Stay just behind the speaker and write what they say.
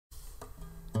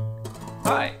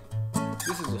Hi,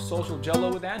 this is the Social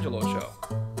Jello with Angelo show.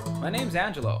 My name's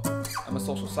Angelo. I'm a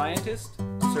social scientist,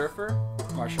 surfer,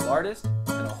 martial artist,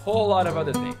 and a whole lot of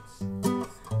other things.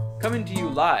 Coming to you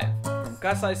live from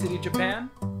Kasai City, Japan,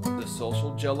 the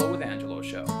Social Jello with Angelo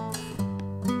show.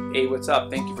 Hey, what's up?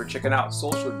 Thank you for checking out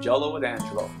Social Jello with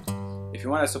Angelo. If you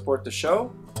want to support the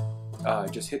show,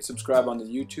 just hit subscribe on the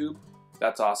YouTube.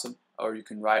 That's awesome. Or you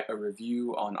can write a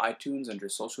review on iTunes under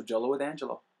Social Jello with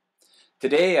Angelo.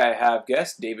 Today I have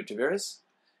guest David Taveras,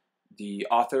 the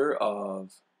author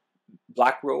of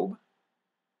Black Robe,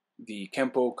 the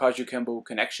Kempo Kaju Kempo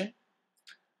Connection.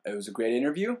 It was a great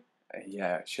interview.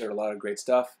 Yeah, shared a lot of great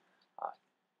stuff.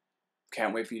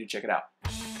 Can't wait for you to check it out.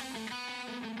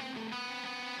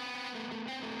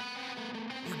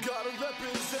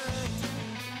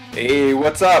 Hey,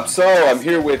 what's up? So I'm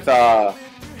here with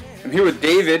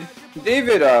David.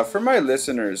 David, for my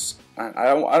listeners, I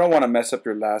don't want to mess up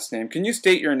your last name. Can you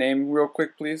state your name real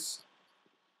quick, please?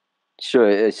 Sure,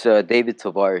 it's David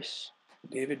Tavares.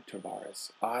 David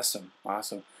Tavares. Awesome.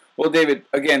 Well, David,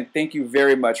 again, thank you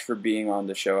very much for being on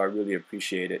the show. I really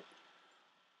appreciate it.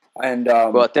 And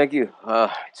Well, thank you.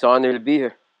 It's an honor to be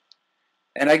here.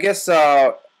 And I guess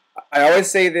I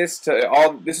always say this to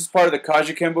all. This is part of the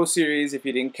Kaju Kempo series. If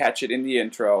you didn't catch it in the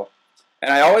intro,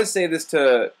 and I always say this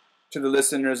to the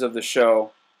listeners of the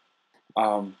show,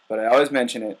 but I always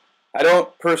mention it. I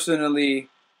don't personally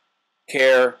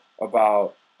care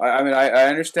about. I mean, I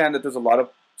understand that there's a lot of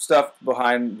stuff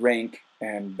behind rank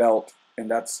and belt,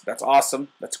 and that's awesome.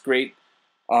 That's great.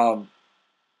 But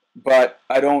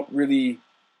I don't really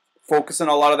focus on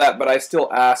a lot of that. But I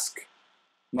still ask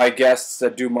my guests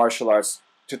that do martial arts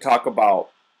to talk about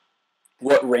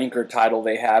what rank or title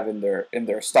they have in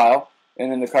their style.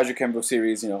 And in the Kaju Kempo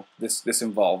series, this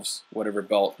involves whatever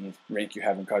belt and rank you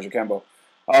have in Kaju Kempo.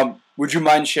 Would you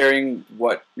mind sharing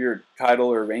what your title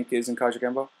or rank is in Kaju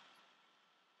Kempo?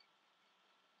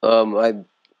 I'm an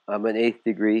 8th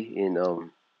degree in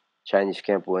Chinese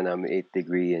Kempo, and I'm an 8th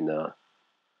degree in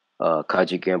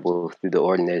Kaju Kempo through the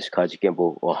ordinance Kaju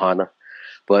Kempo Ohana.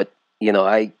 But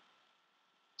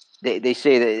they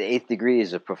say that 8th degree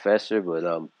is a professor,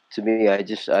 but to me, I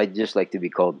just like to be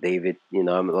called David.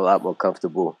 I'm a lot more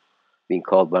comfortable being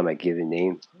called by my given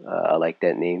name. I like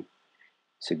that name.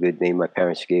 It's a good name my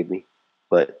parents gave me.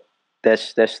 But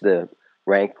that's the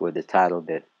rank or the title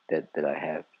that I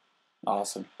have.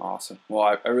 Awesome.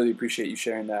 Well, I really appreciate you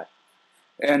sharing that.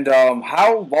 And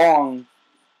how long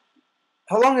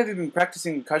have you been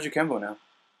practicing Kaju Kempo now?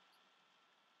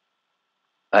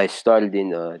 I started in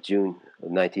June of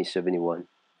 1971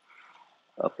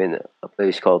 up in a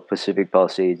place called Pacific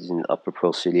Palisades in the Upper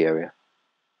Pearl City area.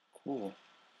 Cool.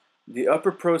 The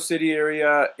Upper Pearl City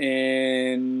area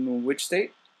in which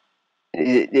state?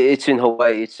 It's in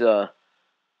Hawaii. It's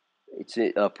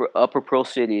in Upper Pearl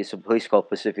City. It's a place called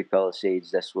Pacific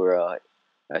Palisades. That's where I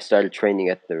started training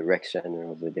at the rec center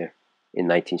over there in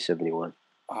 1971.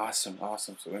 Awesome.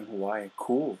 So in Hawaii.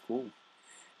 Cool.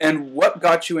 And what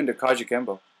got you into Kaju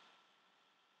Kempo?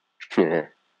 It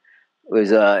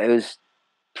was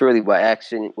purely by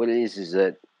accident. What it is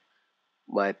that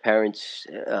my parents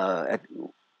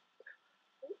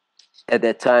at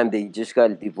that time they just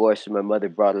got a divorce, and my mother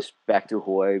brought us back to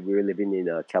Hawaii. We were living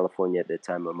in California at that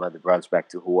time. My mother brought us back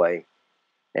to Hawaii,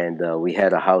 and we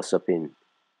had a house up in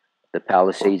the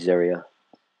Palisades area,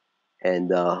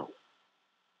 and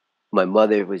my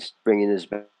mother was bringing us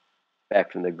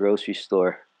back from the grocery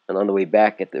store, and on the way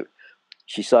back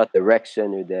she saw at the rec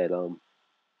center that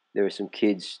there were some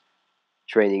kids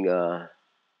training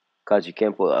Kaju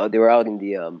Kempo. They were out in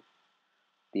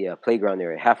the playground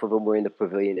area. Half of them were in the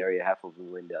pavilion area, half of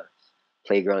them were in the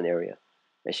playground area.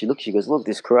 And she goes, "Look,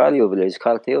 there's karate over there, there's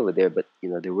karate over there, but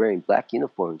they're wearing black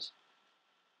uniforms."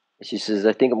 And she says,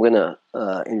 "I think I'm gonna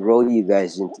enroll you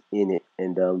guys in it."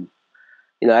 And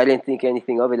I didn't think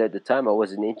anything of it at the time. I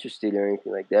wasn't interested or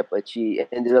anything like that. But she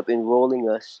ended up enrolling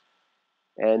us,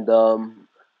 and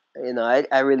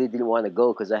I really didn't want to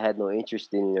go because I had no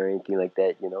interest in it or anything like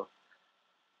that.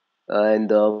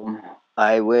 And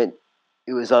I went.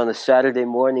 It was on a Saturday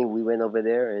morning. We went over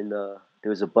there, and there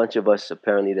was a bunch of us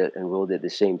apparently that enrolled at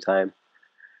the same time.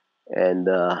 And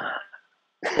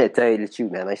I tell you the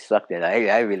truth, man, I sucked at it.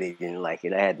 I really didn't like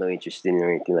it. I had no interest in it or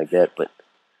anything like that. But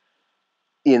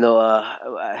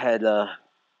I had a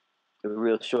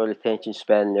real short attention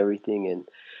span and everything. And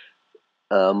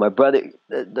my brother,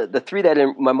 the three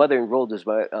that my mother enrolled was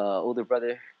my older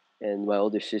brother and my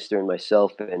older sister and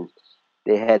myself, and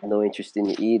they had no interest in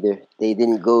it either. They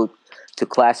didn't go to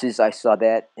classes. I saw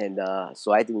that, and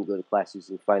so I didn't go to classes.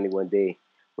 And finally, one day,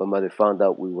 my mother found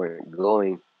out we weren't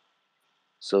going,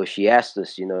 So she asked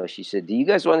us, she said, "Do you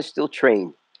guys want to still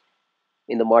train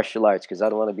in the martial arts? Because I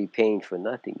don't want to be paying for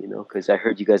nothing, because I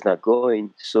heard you guys not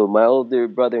going." So my older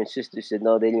brother and sister said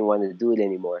no, they didn't want to do it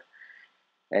anymore.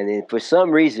 And then for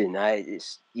some reason,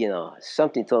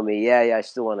 something told me, yeah, yeah, I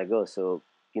still want to go. So,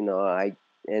 I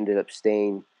ended up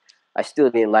staying. I still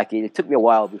didn't like it. It took me a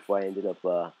while before I ended up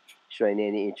showing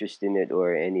any interest in it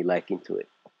or any liking to it.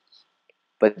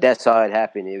 But that's how it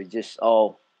happened. It was just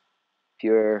all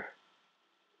pure,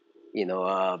 you know,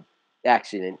 uh,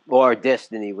 accident or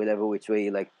destiny, whatever which way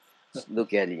you like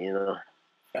look at it.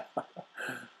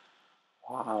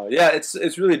 Wow. Yeah,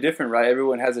 it's really different, right?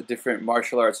 Everyone has a different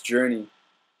martial arts journey,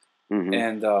 Hmm.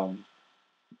 and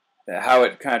how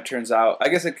it kind of turns out. I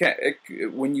guess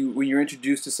when you're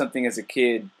introduced to something as a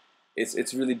kid,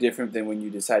 it's really different than when you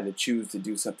decide to choose to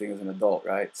do something as an adult,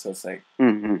 right? So it's like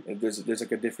Hmm. there's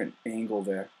like a different angle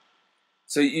there.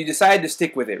 So you decided to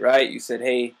stick with it, right? You said,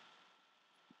 "Hey,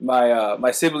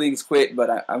 my siblings quit,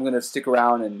 but I'm gonna stick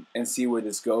around and see where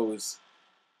this goes."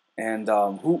 And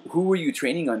who were you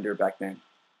training under back then?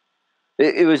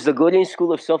 It was the Godin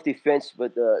School of Self Defense,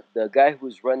 but the guy who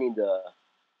was running that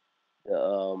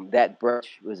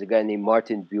branch was a guy named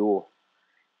Martin Buell,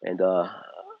 and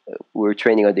we were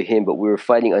training under him, but we were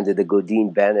fighting under the Godin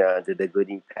banner, under the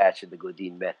Godin patch, and the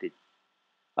Godin method.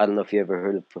 I don't know if you ever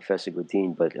heard of Professor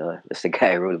Godin, but that's the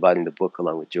guy I wrote about in the book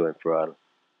along with Joe Emperado.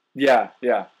 Yeah,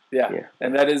 yeah, yeah. Yeah.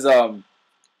 And that is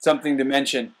something to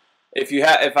mention. If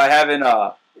I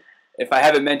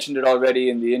haven't mentioned it already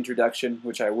in the introduction,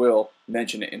 which I will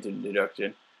mention it in the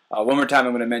introduction, one more time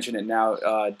I'm going to mention it now.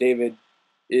 David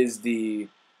is the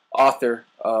author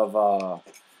of.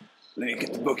 Let me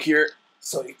get the book here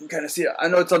so you can kind of see it. I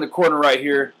know it's on the corner right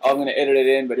here. I'm going to edit it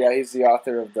in, but yeah, he's the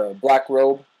author of the Black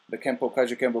Robe, the Kempo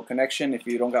Kajukenbo Connection. If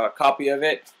you don't got a copy of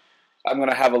it, I'm going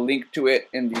to have a link to it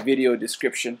in the video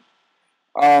description.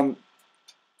 Um,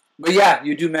 but yeah,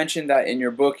 you do mention that in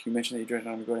your book. You mentioned that you joined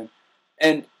Army Gordon,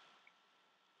 and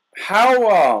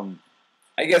how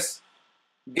I guess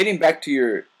getting back to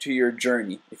your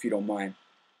journey, if you don't mind,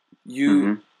 you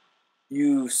Hmm.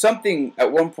 you something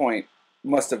at one point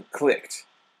must have clicked,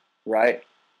 right?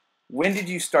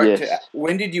 Yes.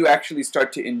 When did you actually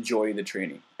start to enjoy the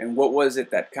training, and what was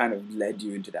it that kind of led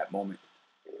you into that moment?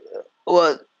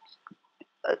 Well,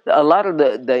 a lot of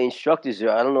the instructors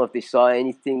there, I don't know if they saw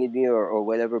anything in me or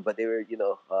whatever, but they were,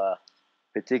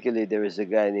 particularly there was a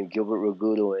guy named Gilbert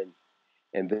Rogudo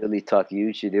and Billy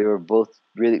Takeuchi. They were both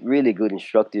really, really good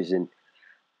instructors. And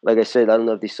like I said, I don't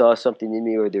know if they saw something in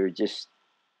me or they were just,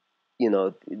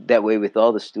 that way with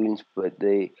all the students, but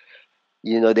they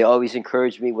always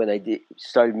encouraged me when I did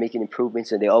started making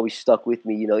improvements, and they always stuck with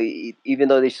me. Even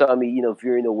though they saw me,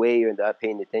 veering away or not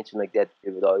paying attention like that, they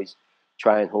would always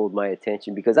try and hold my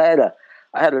attention because I had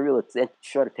a real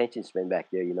short attention span back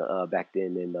there, back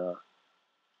then, and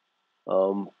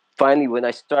um, finally when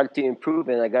I started to improve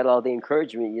and I got all the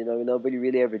encouragement, nobody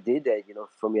really ever did that,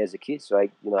 for me as a kid. So I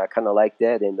kind of like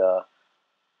that, and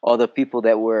all the people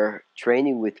that were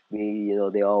training with me,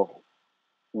 they all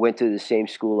went to the same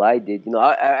school I did.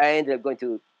 I ended up going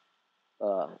to,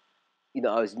 uh,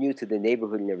 I was new to the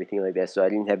neighborhood and everything like that, so I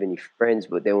didn't have any friends.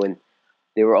 But then when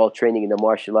they were all training in the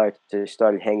martial arts, I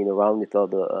started hanging around with all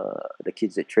the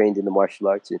kids that trained in the martial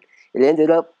arts, and it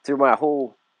ended up through my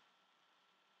whole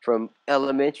from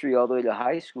elementary all the way to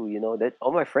high school. That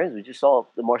all my friends were just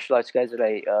all the martial arts guys that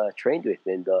I trained with,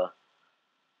 and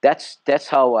that's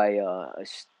how I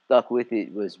stuck with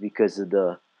it was because of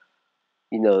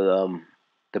you know,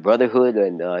 the brotherhood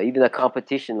and even the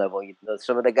competition level.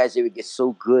 Some of the guys they would get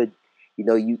so good.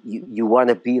 You want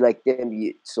to be like them.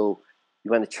 So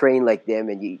you want to train like them,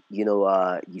 and you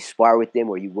spar with them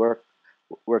or you work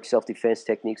self defense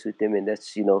techniques with them, and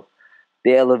that's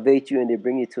they elevate you and they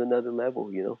bring you to another level.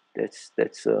 That's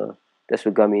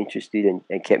what got me interested and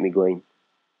kept me going.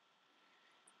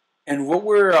 And what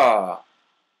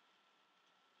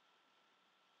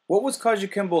was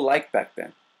Kajukenbo like back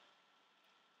then?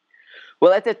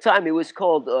 Well, at that time, it was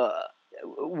called.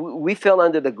 We fell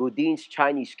under the Godin's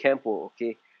Chinese Kempo,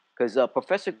 okay? Because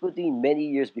Professor Godin, many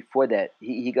years before that,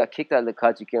 he got kicked out of the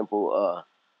Kaji Kempo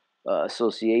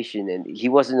Association, and he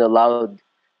wasn't allowed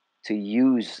to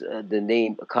use the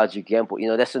name Kaji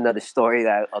Kempo. That's another story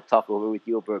that I'll talk over with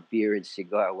you over a beer and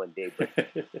cigar one day. But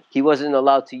he wasn't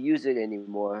allowed to use it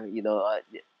anymore,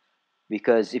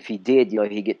 because if he did,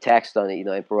 he'd get taxed on it.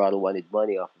 Emperado wanted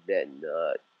money off of that, and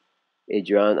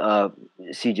Adrian,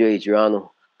 CJ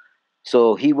Adriano.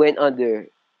 So he went under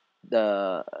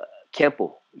the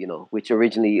Kempo, which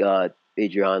originally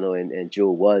Adriano and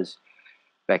Joe was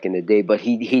back in the day. But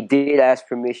he did ask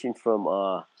permission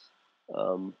from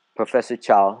Professor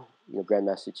Chow,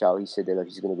 Grandmaster Chow, he said that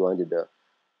he's going to go under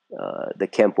the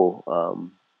Kempo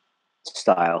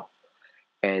style,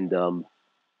 and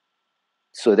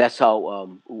so that's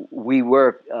how we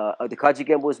work. The Kaji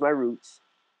Kempo is my roots.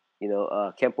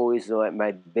 Kempo is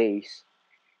my base,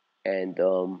 and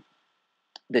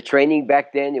the training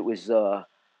back then, it was the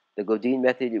Godin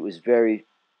method. It was very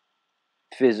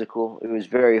physical. It was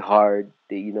very hard.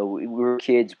 We were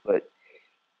kids, but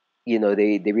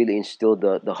they really instilled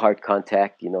the hard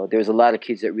contact. There's a lot of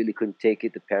kids that really couldn't take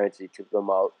it. The parents, they took them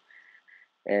out,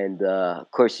 and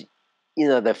of course,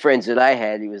 the friends that I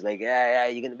had, he was like, yeah,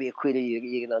 you're gonna be a quitter.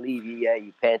 You're gonna leave. Yeah,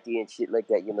 you panty and shit like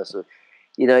that. So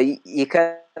you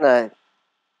kind of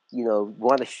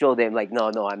want to show them like, no,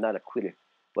 I'm not a quitter.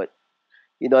 But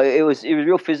it was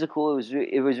real physical.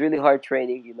 It was really hard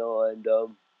training. And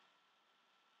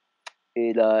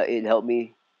it helped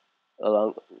me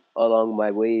along along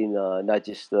my way in not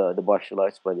just the martial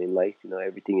arts, but in life.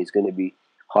 Everything is going to be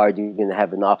hard. You're going to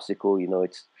have an obstacle.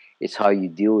 It's how you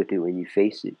deal with it when you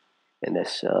face it, and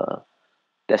that's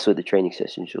what the training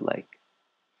sessions are like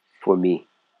for me.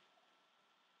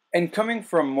 And coming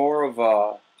from more of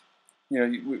a,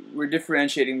 we're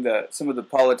differentiating some of the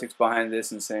politics behind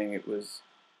this and saying it was,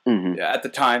 Hmm. at the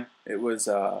time it was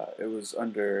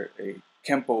under a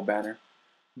Kempo banner,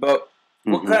 but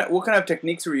Hmm. what kind of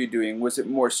techniques were you doing? Was it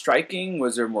more striking?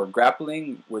 Was there more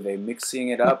grappling? Were they mixing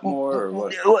it up more, or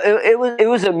what? It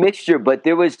was a mixture, but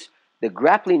there was the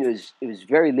grappling was it was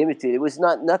very limited. It was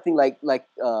nothing like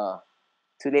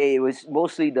today. It was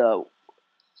mostly the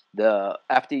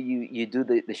after you do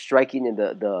the striking and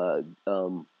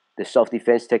the self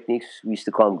defense techniques. We used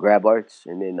to call them grab arts,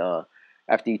 and then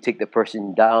after you take the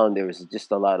person down, there was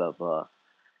just a lot of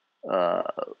uh,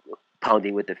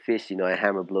 pounding with the fist, and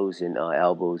hammer blows and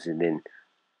elbows, and then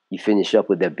you finish up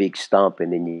with that big stomp,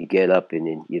 and then you get up, and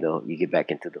then you get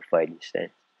back into the fighting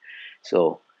stance.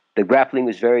 So the grappling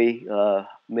was very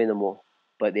minimal,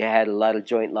 but they had a lot of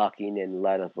joint locking and a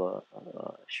lot of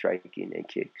striking and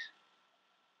kicks.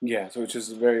 Yeah, so it's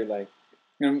just very like,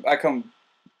 I come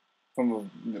from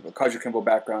a Kaju Kempo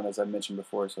background, as I mentioned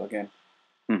before. So again,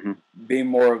 Hmm. being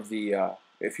more of the,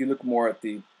 if you look more at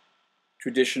the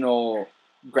traditional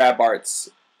grab arts,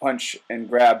 punch and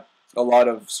grab, a lot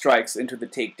of strikes into the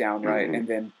takedown, right, Hmm. and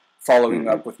then following Hmm.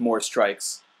 up with more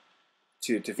strikes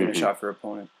to finish Hmm. off your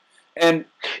opponent. And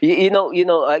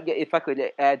If I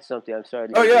could add something, I'm sorry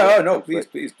oh to yeah, oh interrupt no, you, please,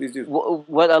 but please, please do.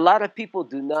 what a lot of people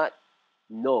do not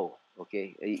know,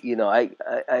 okay,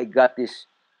 I got this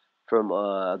from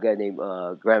a guy named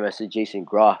Grandmaster Jason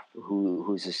Groff,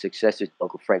 who's a successor to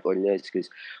Uncle Frank Ordonez. Because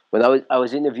when I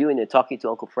was interviewing and talking to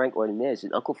Uncle Frank Ordonez,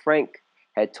 and Uncle Frank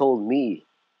had told me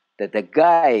that the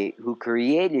guy who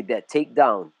created that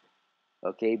takedown,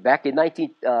 okay, back in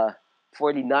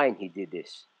 1949, he did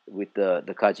this with the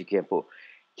Kaji Kempo.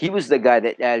 He was the guy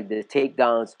that added the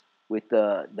takedowns with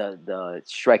the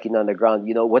striking on the ground.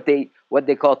 What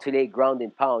they call today ground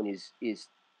and pound is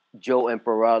Joe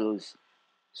Emperato's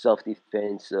self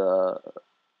defense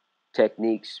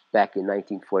techniques back in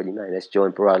 1949. That's Joe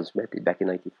Emperato's method back in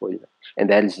 1949, and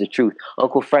that is the truth.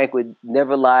 Uncle Frank would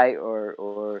never lie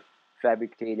or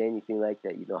fabricate anything like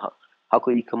that. How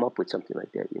could he come up with something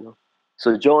like that?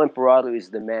 So Joe Imperato is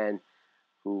the man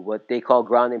who what they call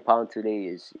ground and pound today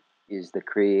is the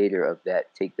creator of that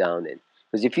takedown. And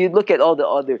because if you look at all the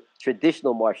other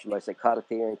traditional martial arts like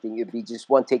karate or anything, it'd be just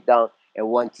one takedown and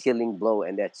one killing blow,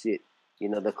 and that's it.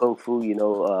 The kung fu,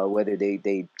 whether they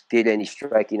did any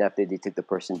striking after they took the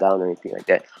person down or anything like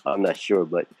that, I'm not sure.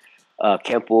 But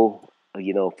Kempo,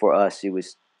 for us, it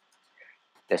was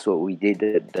that's what we did,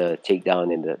 the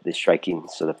takedown and the striking,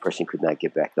 so the person could not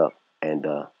get back up. And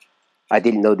I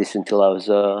didn't know this until I was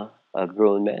a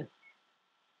grown man.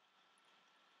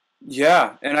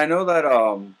 Yeah, and I know that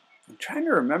I'm trying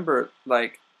to remember.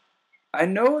 Like, I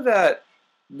know that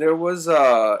there was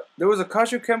a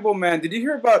Kaju Kembo man. Did you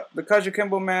hear about the Kaju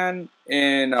Kembo man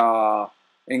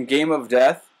in Game of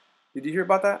Death? Did you hear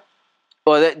about that?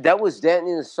 Well, that was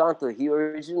Daniel Santa. He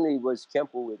originally was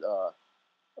Kempo with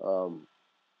um,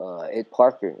 Ed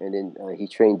Parker, and then he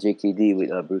trained JKD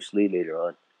with Bruce Lee later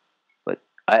on. But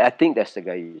I think that's the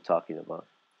guy you're talking about.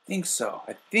 I think so.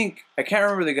 I can't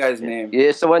remember the guy's Yeah, name. yeah.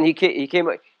 It's the one he came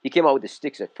out with the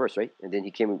sticks at first, right? And then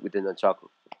he came with the nunchaku.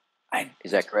 I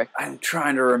Is that correct? I'm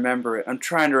trying to remember it. I'm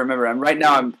trying to remember. I'm right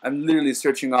now. I'm literally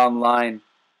searching online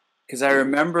because I Hmm.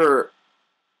 remember.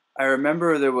 I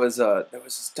remember there was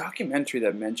this documentary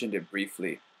that mentioned it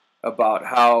briefly about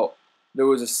how there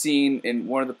was a scene in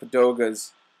one of the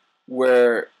padogas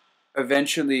where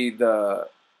eventually the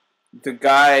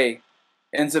guy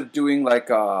ends up doing like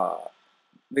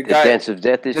The The guy, Dance of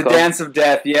Death is the called. Dance of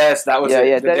Death. Yes, that was Yeah, it.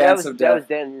 yeah. The That Dance was of that was Death.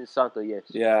 Dan Santo. Yes.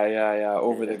 Yeah, yeah, yeah.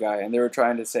 Over the Yeah, guy, and they were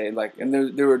trying to say like, and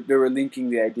they were linking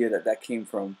the idea that that came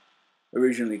from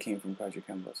originally came from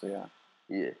Kajukenbo. So yeah,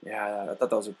 yeah. yeah. I thought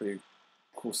that was a pretty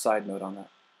cool side note on that.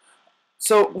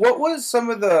 So, what was some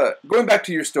of the going back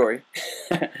to your story?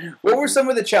 What were Hmm. some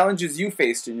of the challenges you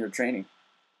faced in your training?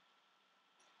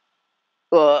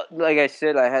 Well, like I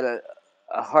said, I had a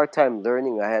hard time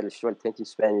learning. I had a short attention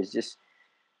span. It's just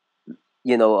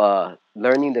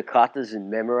learning the katas and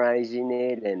memorizing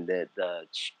it, and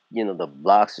the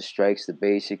blocks, the strikes, the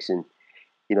basics, and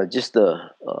just the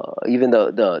even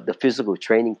the physical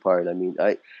training part. I mean,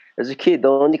 I as a kid, the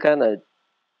only kind of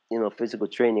physical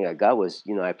training I got was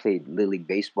I played little league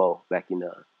baseball back in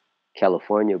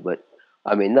California, but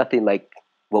I mean nothing like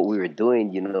what we were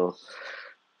doing.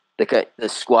 The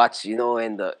squats,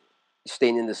 and the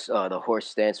staying in the horse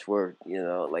stance for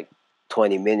like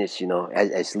 20 minutes,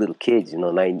 as little kids,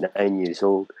 9 years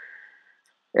old,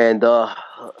 and well,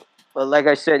 like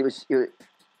I said,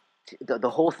 the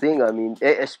whole thing. I mean,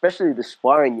 especially the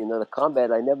sparring, the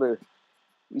combat. I never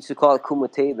we used to call it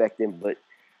kumite back then, but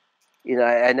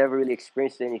I never really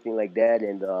experienced anything like that,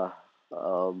 and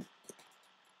um,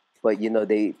 but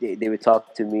they would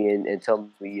talk to me and tell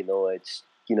me, it's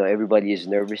everybody is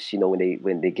nervous,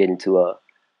 when they get into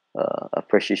a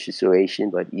pressure situation,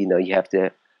 but you have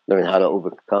to learn how to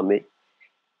overcome it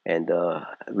and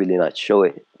really not show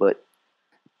it. But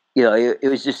it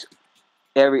was just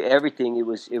everything.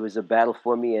 It was a battle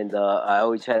for me, and I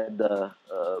always had the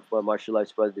my martial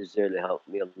arts brothers there to help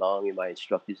me along, and my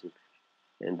instructors,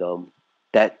 and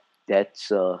that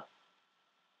that's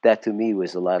that to me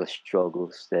was a lot of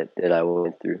struggles that I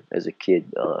went through as a kid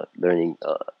learning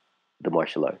the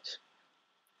martial arts.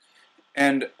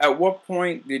 And at what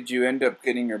point did you end up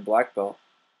getting your black belt?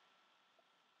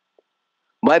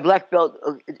 My black belt.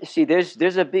 See,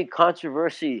 there's a big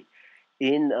controversy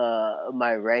in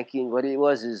my ranking. What it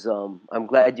was is, I'm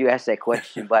glad you asked that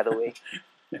question. By the way,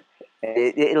 and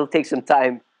it'll take some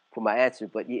time for my answer,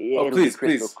 but Oh, it'll be please,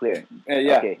 crystal please. clear.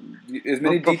 Yeah, Okay, as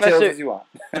many details Professor. as you want.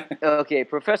 Okay,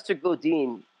 Professor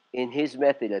Godin, in his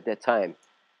method at that time.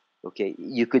 Okay,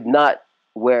 you could not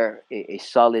wear a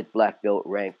solid black belt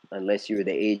rank unless you were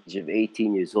the age of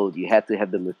 18 years old. You had to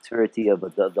have the maturity of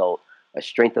an adult, a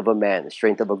strength of a man, the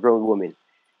strength of a grown woman.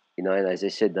 And as I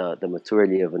said, the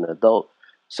maturity of an adult.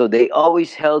 So they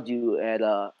always held you at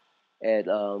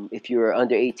if you were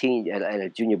under 18 at a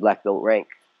junior black belt rank.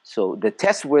 So the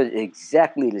tests were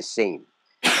exactly the same.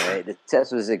 All right, the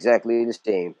test was exactly the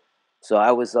same. So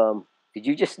I was. Did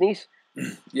you just sneeze?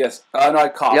 Yes. No, I Yeah,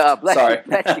 coughed. Sorry.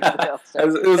 plastic belt. it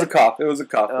Sorry. was a cough. It was a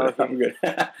cough, but I'm Okay. good.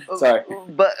 Uh, Sorry.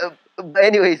 but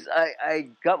anyways, I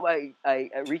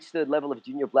reached the level of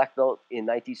junior black belt in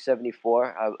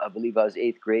 1974. I believe I was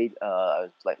eighth grade. I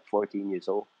was like 14 years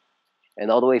old, and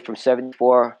all the way from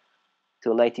 74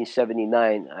 till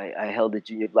 1979, I held the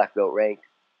junior black belt rank,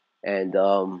 and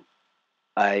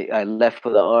I left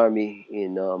for the army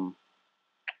in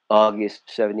August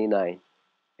 '79,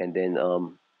 and then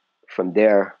from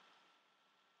there,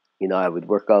 I would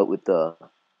work out with the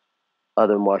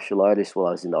other martial artists while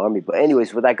I was in the army. But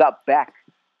anyways, when I got back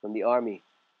from the army,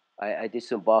 I did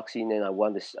some boxing and I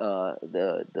won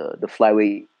the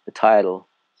flyweight title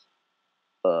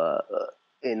uh, uh,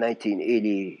 in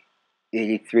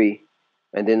 1983.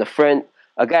 And then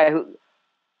a guy who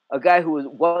a guy who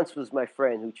once was my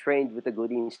friend, who trained with the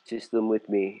Godin system with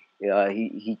me.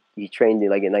 He trained in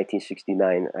like in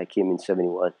 1969. I came in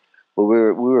 '71, but we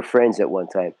were friends at one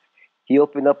time. He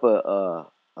opened up a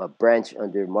branch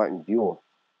under Martin Buell.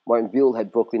 Martin Buell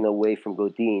had broken away from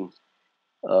Godin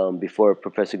before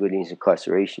Professor Godin's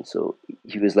incarceration. So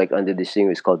he was like under this thing. It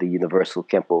was called the Universal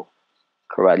Kempo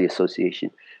Karate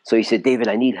Association. So he said, David,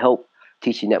 I need help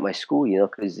teaching at my school,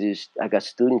 because I got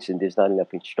students and there's not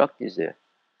enough instructors there.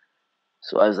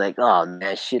 So I was like, oh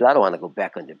man, shit, I don't want to go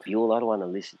back under Buell. I don't want to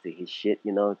listen to his shit,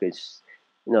 because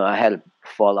I had a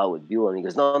fallout with Buell, and he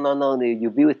goes, no, no, no,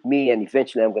 you'll be with me, and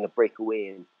eventually I'm gonna break away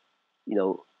and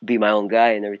be my own guy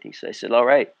and everything. So I said, all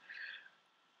right.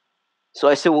 So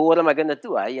I said, well, what am I gonna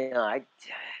do?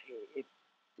 If,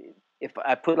 if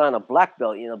I put on a black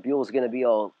belt, Buell's gonna be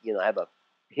all, have a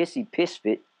hissy piss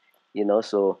fit,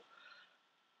 So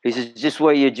he says, just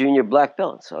wear your junior black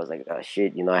belt. So I was like, oh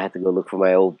shit, I had to go look for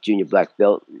my old junior black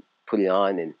belt and put it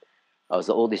on, and I was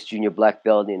the oldest junior black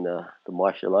belt in the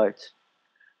martial arts.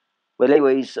 But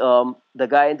anyways, the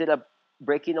guy ended up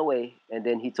breaking away, and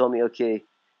then he told me, okay,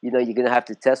 you're gonna have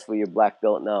to test for your black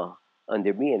belt now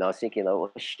under me. And I was thinking,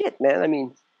 oh shit, man. I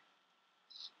mean,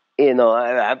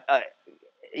 I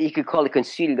you could call it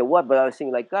conceited or what, but I was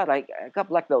thinking like, God, I got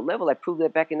black belt level. I proved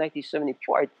that back in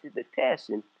 1974. I did the test,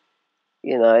 and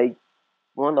I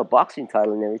won a boxing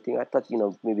title and everything. I thought,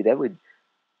 maybe that would,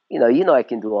 I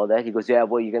can do all that. He goes, yeah,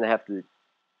 well, you're gonna have to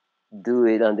do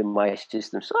it under my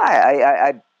system. So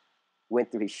I went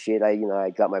through his shit. I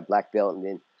got my black belt, and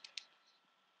then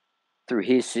through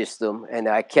his system, and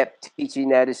I kept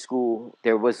teaching at his school.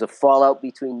 There was a fallout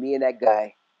between me and that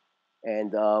guy,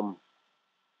 and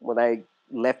when I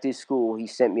left his school, he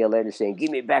sent me a letter saying, "Give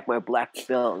me back my black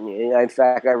belt." And in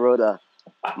fact, I wrote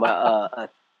I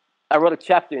wrote a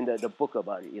chapter in the book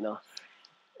about it.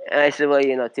 And I said,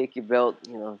 "Well, take your belt.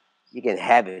 You can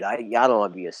have it. I don't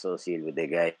want to be associated with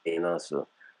that guy. So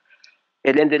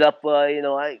it ended up,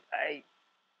 I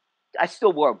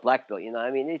still wore a black belt.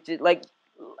 I mean, it's just like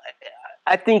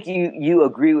I think you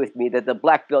agree with me that the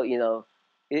black belt,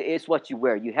 it's what you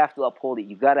wear. You have to uphold it.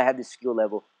 You got to have the skill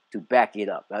level to back it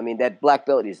up. I mean, that black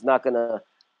belt is not gonna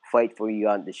fight for you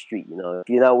on the street. If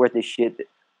you're not worth the shit,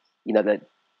 that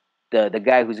the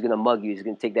guy who's gonna mug you is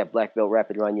gonna take that black belt,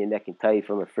 wrap it around your neck, and tie you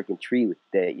from a freaking tree with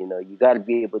that. You got to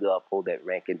be able to uphold that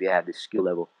rank and have the skill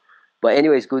level. But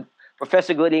anyways, good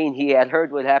Professor Goodine, he had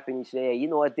heard what happened. He said, "Hey, you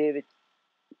know what, David?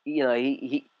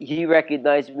 He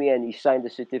recognized me and he signed the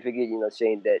certificate.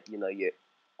 Saying that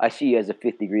I see you as a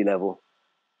fifth degree level.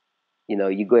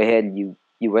 You go ahead and you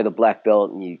wear the black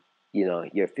belt and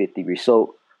you're fifth degree.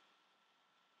 So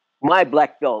my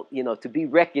black belt, to be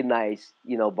recognized,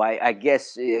 by I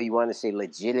guess you want to say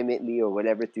legitimately or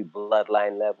whatever through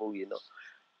bloodline level,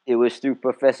 it was through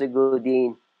Professor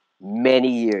Goodine many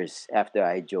years after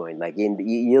I joined. Like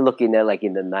you're looking at like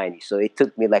in the '90s. So it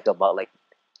took me like about like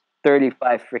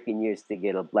 35 freaking years to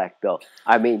get a black belt.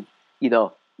 I mean,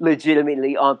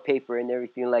 legitimately on paper and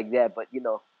everything like that. But,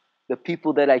 the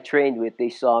people that I trained with, they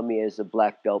saw me as a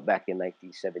black belt back in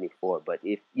 1974. But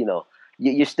if,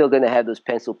 you're still going to have those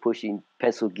pencil pushing,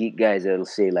 pencil geek guys that'll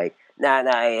say like, nah,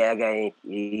 that guy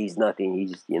he's nothing.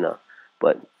 He's,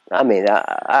 but I mean,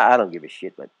 I don't give a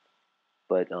shit. But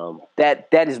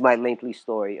that is my lengthy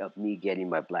story of me getting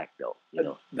my black belt.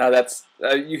 Now that's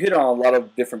you hit on a lot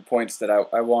of different points that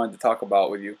I wanted to talk about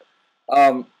with you.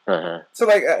 So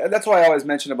like that's why I always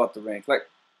mention about the rank. Like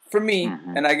for me,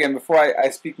 and again, before I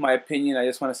speak my opinion, I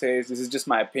just want to say this is just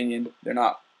my opinion. They're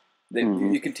not.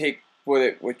 You can take with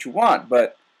it what you want,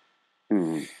 but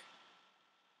the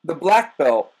black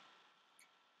belt,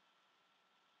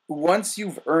 once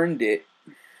you've earned it,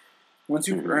 once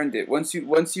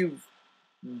you've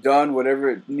done whatever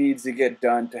it needs to get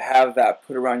done to have that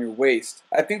put around your waist.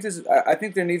 I think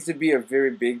there needs to be a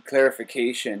very big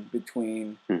clarification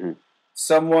between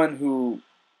someone who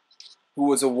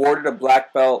was awarded a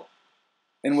black belt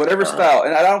in whatever style,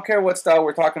 and I don't care what style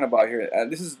we're talking about here.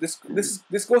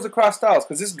 This goes across styles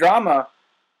because this drama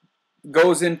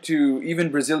goes into even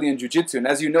Brazilian Jiu-Jitsu, and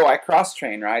as you know, I cross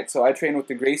train, right? So I train with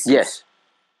the Gracies,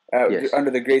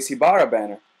 under the Gracie Barra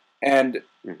banner, and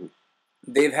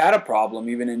they've had a problem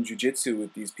even in jiu-jitsu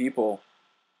with these people,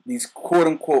 these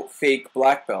quote-unquote fake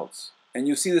black belts. And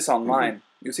you see this online.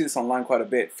 You see this online quite a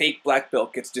bit. Fake black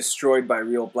belt gets destroyed by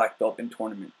real black belt in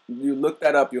tournament. You look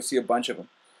that up, you'll see a bunch of them.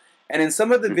 And in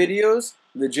some of the videos,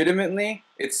 legitimately,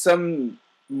 it's some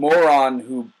moron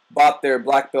who bought their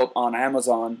black belt on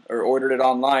Amazon or ordered it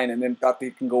online and then thought they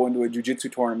can go into a jiu-jitsu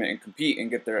tournament and compete and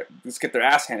get their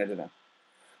ass handed to them.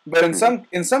 But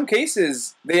in some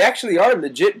cases, they actually are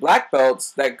legit black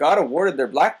belts that got awarded their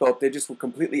black belt. They just were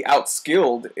completely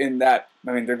outskilled in that.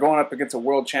 I mean, they're going up against a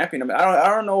world champion. I mean, I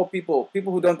don't know what people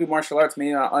who don't do martial arts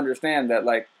may not understand that.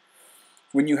 Like,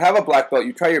 when you have a black belt,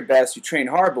 you try your best, you train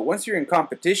hard. But once you're in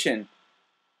competition,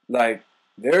 like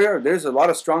there's a lot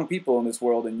of strong people in this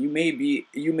world, and you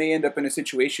may end up in a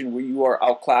situation where you are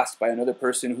outclassed by another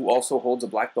person who also holds a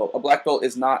black belt. A black belt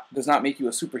does not make you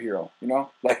a superhero.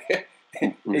 Like.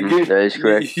 That is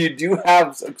correct. You do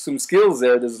have some skills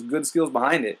there. There's good skills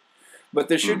behind it. But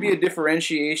there should be a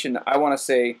differentiation, I want to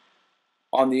say,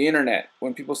 on the internet.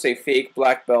 When people say fake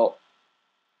black belt,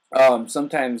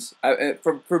 sometimes,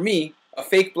 for me, a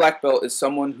fake black belt is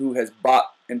someone who has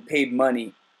bought and paid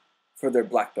money for their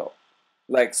black belt.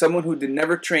 Like someone who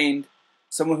never trained,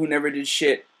 someone who never did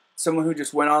shit, someone who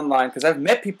just went online. Because I've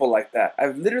met people like that.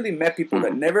 I've literally met people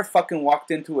that never fucking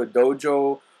walked into a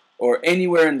dojo or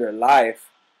anywhere in their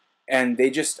life, and they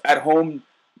just at home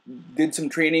did some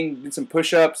training, did some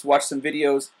push-ups, watched some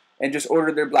videos, and just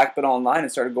ordered their black belt online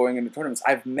and started going into tournaments.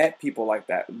 I've met people like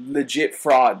that, legit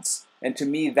frauds, and to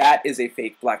me that is a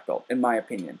fake black belt, in my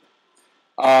opinion.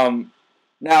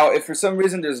 Now, if for some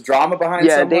reason there's drama behind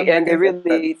someone,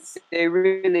 they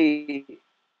really.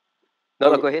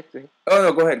 No, go ahead. Oh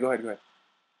no, go ahead.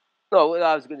 No, what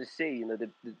I was gonna say,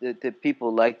 the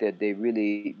people like that, they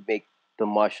really make the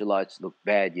martial arts look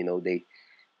bad.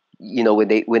 When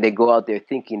they go out there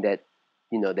thinking that,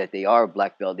 that they are a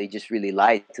black belt, they just really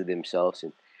lie to themselves,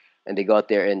 and they go out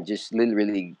there and just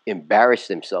literally embarrass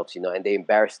themselves, and they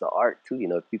embarrass the art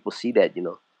too. People see that.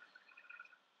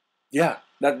 Yeah,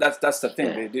 that's the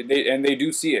thing. Yeah. They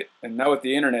do see it, and now with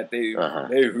the internet, they Uh huh.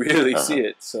 they really Uh see huh.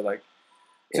 it. So like,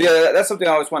 so Yeah. yeah, that's something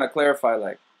I always want to clarify.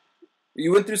 Like,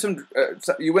 you went through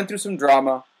some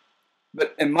drama,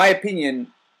 but in my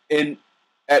opinion, in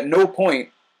at no point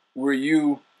were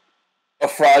you a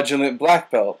fraudulent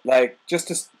black belt. Like just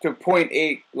to point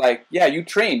eight, like yeah, you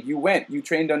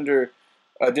trained under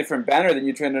a different banner than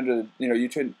you trained under. You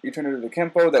trained under the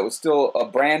Kempo that was still a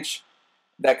branch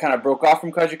that kind of broke off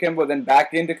from Kajikembo, then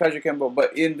back into Kajikembo.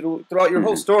 But throughout your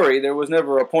whole Hmm. story, there was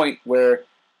never a point where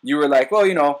you were like,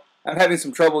 well, I'm having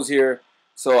some troubles here,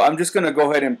 so I'm just gonna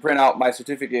go ahead and print out my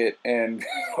certificate and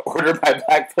order my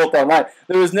black belt online.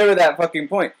 There was never that fucking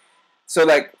point. So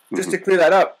like, just Hmm. to clear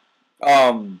that up,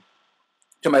 um,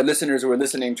 to my listeners who are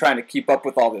listening, trying to keep up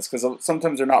with all this, because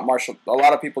sometimes they're not martial. A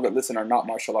lot of people that listen are not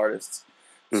martial artists.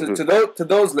 So Hmm. to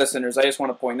those listeners, I just want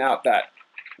to point out that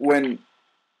when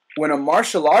when a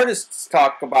martial artist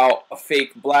talk about a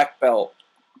fake black belt,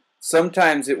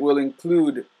 sometimes it will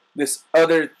include this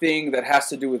other thing that has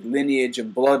to do with lineage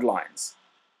and bloodlines.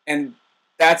 And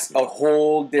that's a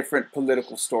whole different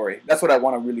political story. That's what I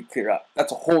want to really clear up.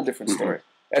 That's a whole different Hmm. story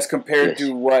as compared Yes.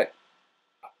 to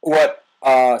what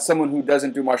someone who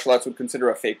doesn't do martial arts would consider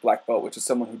a fake black belt, which is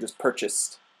someone who just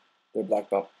purchased their black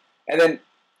belt. And then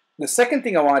the second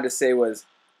thing I wanted to say was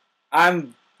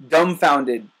I'm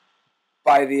dumbfounded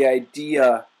by the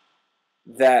idea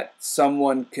that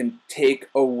someone can take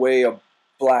away a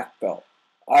black belt.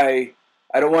 I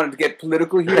I don't want to get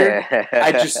political here.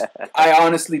 I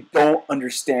honestly don't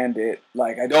understand it.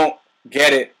 Like I don't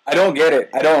get it. I don't get it.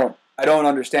 I don't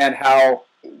understand how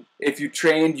if you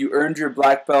trained, you earned your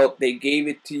black belt, they gave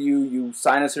it to you, you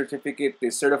sign a certificate,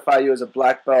 they certify you as a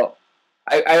black belt.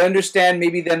 I understand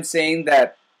maybe them saying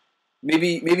that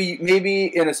maybe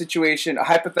in a situation, a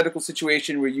hypothetical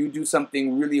situation where you do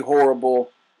something really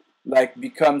horrible, like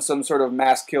become some sort of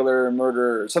mass killer,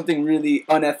 murderer, something really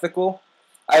unethical.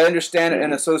 I understand an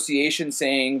Hmm. association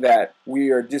saying that we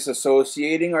are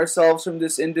disassociating ourselves from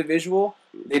this individual.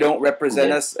 They don't represent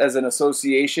Yeah. us as an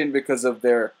association because of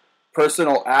their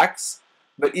personal acts.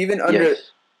 But even under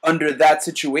Yes. under that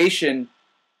situation,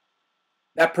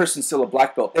 that person's still a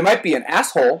black belt. They might be an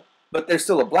asshole, but they're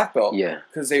still a black belt Yeah.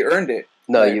 because they earned it.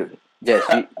 No, Like,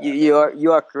 yes,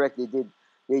 you are correct.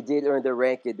 They did earn the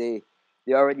rank. And they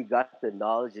already got the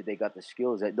knowledge, and they got the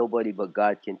skills that nobody but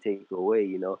God can take away.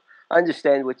 I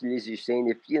understand what it is you're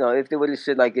saying. If they would have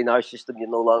said, like, in our system, you're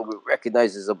no longer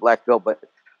recognized as a black belt, but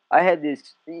I had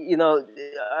this.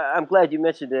 I'm glad you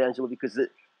mentioned it, Angelo, because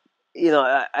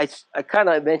I kind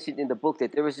of mentioned in the book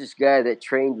that there was this guy that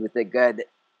trained with the guy that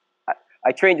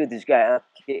I trained with this guy.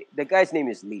 Okay, the guy's name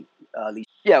is Lee. Lee.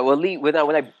 Yeah, well, Lee. When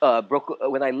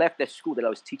I left that school that I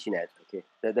was teaching at, okay,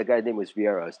 the guy's name was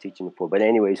Vieira. I was teaching for. But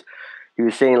anyways, he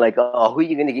was saying like, "Oh, who are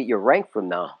you gonna get your rank from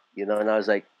now?" And I was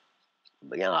like,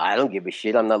 I don't give a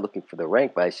shit. I'm not looking for the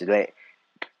rank." But I said, "Hey,"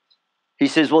 he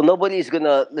says, "Well, nobody's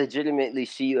gonna legitimately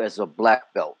see you as a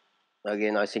black belt."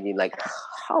 Again, I was thinking like,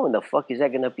 how in the fuck is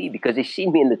that gonna be? Because they see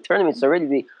me in the tournaments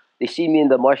already. They see me in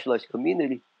the martial arts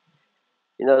community.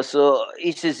 So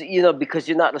he says, because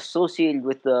you're not associated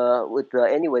with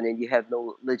anyone, and you have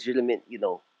no legitimate,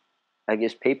 I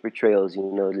guess, paper trails,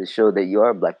 to show that you are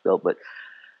a black belt. But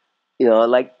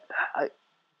like, I,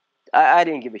 I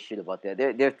didn't give a shit about that.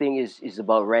 Their thing is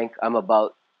about rank. I'm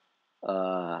about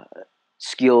uh,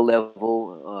 skill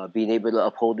level, being able to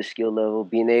uphold the skill level,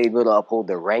 being able to uphold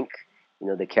the rank,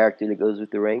 the character that goes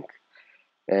with the rank,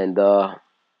 and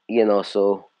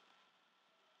so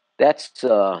that's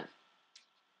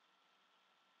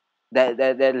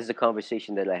that is the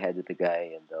conversation that I had with the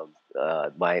guy, and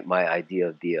my idea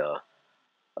of the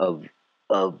of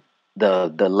of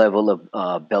the level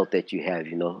of belt that you have,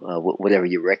 whatever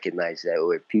you recognize that,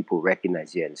 or if people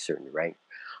recognize you at a certain rank.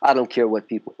 I don't care what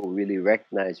people really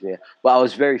recognize me, but I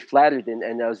was very flattered,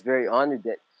 and I was very honored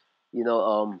that you know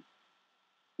um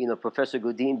Professor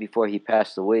Godin, before he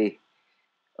passed away,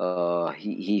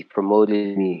 he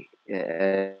promoted me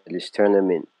at this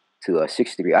tournament to a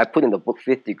sixth degree. I put in the book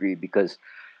fifth degree because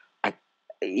I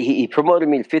he promoted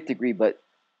me to fifth degree, but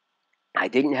I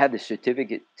didn't have the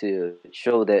certificate to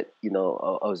show that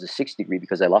I was a sixth degree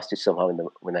because I lost it somehow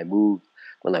when I moved,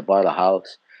 when I bought a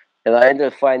house, and I ended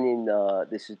up finding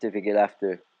the certificate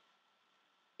after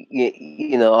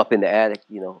up in the attic,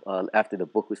 after the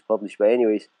book was published. But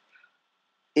anyways,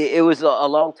 it was a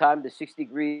long time. The 6th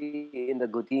degree in the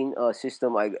Godin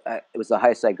system, it was the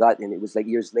highest I got, and it was like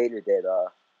years later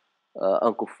that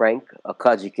Uncle Frank, a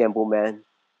Kaji Kempo man,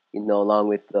 along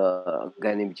with a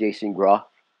guy named Jason Groff.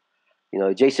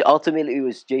 Jason, ultimately it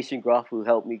was Jason Groff who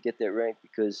helped me get that rank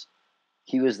because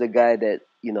he was the guy that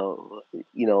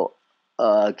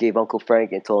gave Uncle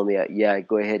Frank and told me, yeah,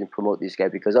 go ahead and promote this guy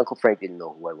because Uncle Frank didn't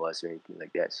know who I was or anything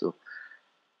like that. So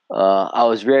I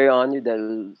was very honored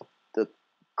that the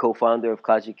co-founder of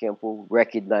Kaji Kempo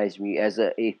recognized me as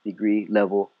a 8th degree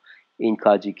level in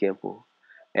Kaji Kempo.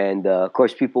 And of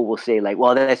course, people will say like,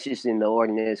 "Well, that's just in the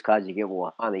ordinance Kaji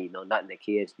Kempo Wahana, not in the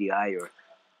KSDI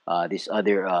or this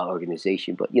other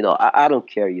organization." But I don't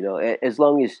care. As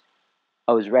long as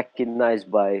I was recognized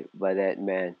by that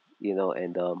man,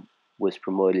 and was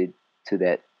promoted to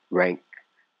that rank,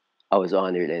 I was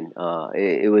honored, and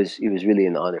it was really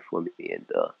an honor for me, and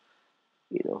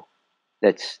you know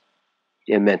that's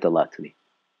it meant a lot to me.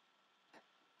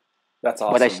 That's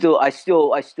But I awesome. still, I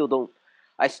still, I still don't,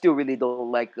 I still really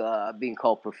don't like being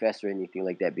called professor or anything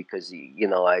like that because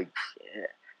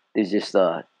there's just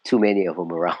too many of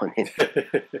them around.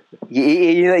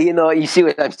 You see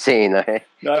what I'm saying, right?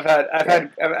 No, Yeah,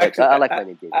 I've but actually, I like when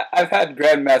they did it. I've had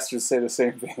grandmasters say the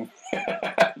same thing.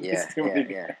 There's Yeah, too yeah,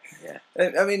 many. yeah,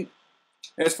 yeah, I mean,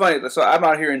 it's funny. So I'm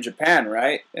out here in Japan,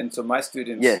 right? And so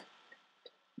yeah.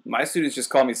 my students just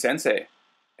call me sensei,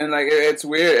 and like it's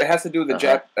weird. It has to do with the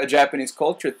Uh huh. A Japanese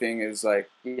culture thing. Is like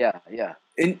Yeah, yeah.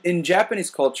 in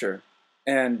Japanese culture,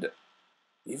 and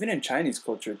even in Chinese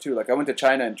culture too. Like I went to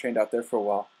China and trained out there for a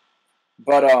while.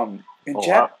 But Oh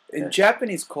wow. in Yeah.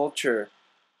 Japanese culture,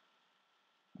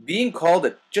 being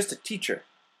called just a teacher,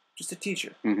 just a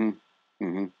teacher, Mhm.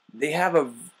 Mhm. they have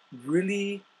a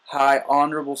really high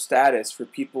honorable status for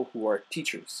people who are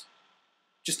teachers,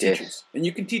 just Yes. teachers, and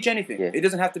you can teach anything. Yeah. It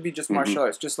doesn't have to be just Mhm. martial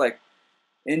arts. Just like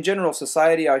in general,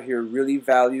 society out here really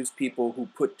values people who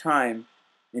put time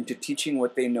into teaching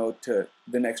what they know to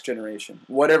the next generation,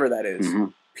 whatever that is,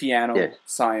 Mhm. piano, Yes.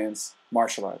 science,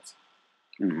 martial arts.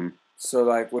 Mhm. So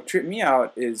like what tripped me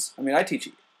out is, I mean,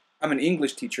 I'm an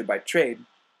English teacher by trade,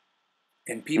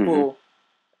 and Mhm. people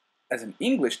as an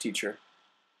English teacher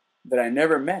that I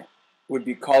never met would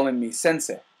be calling me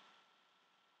sensei.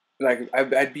 Like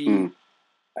Mhm.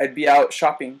 I'd be out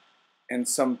shopping, and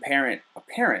a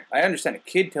parent, I understand a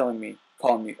kid calling me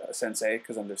a sensei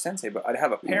because I'm their sensei, but I'd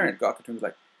have a Mhm. parent go up to me and be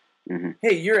like, Mhm.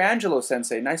 "Hey, you're Angelo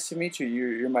Sensei. Nice to meet you.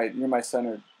 You're my son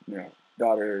or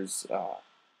daughter's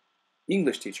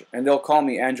English teacher," and they'll call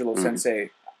me Angelo Mhm. Sensei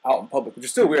out in public, which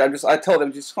is still Mhm. weird. I tell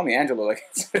them just call me Angelo. Like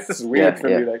this is weird Yeah. for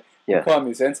me. Yeah. Like you Yeah. calling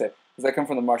me Sensei because I come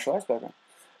from the martial arts background.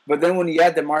 But then when you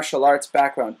add the martial arts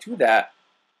background to that,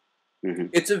 Mhm.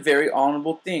 it's a very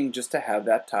honorable thing just to have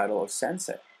that title of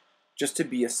Sensei, just to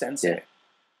be a Yeah. Sensei.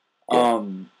 Yeah.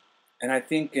 Um, and I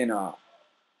think in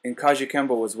Kaji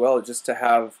Kembo as well, just to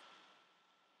have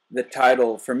the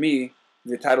title for me,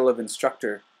 the title of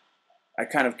instructor, I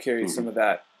kind of carry Mhm. some of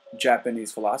that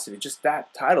Japanese philosophy. Just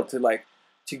that title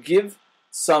to give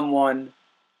someone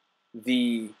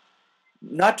the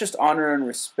not just honor and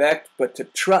respect, but to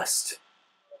trust.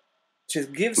 To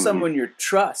give Mhm. someone your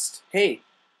trust. Hey,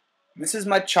 this is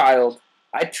my child.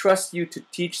 I trust you to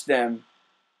teach them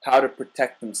how to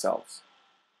protect themselves.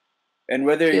 And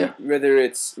Yeah. whether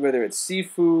it's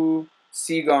Sifu,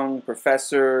 Sigong,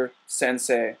 Professor,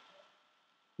 Sensei,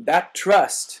 that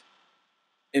trust,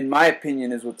 in my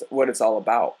opinion, is what it's all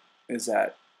about. Is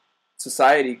that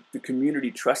society, the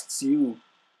community trusts you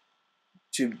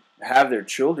to have their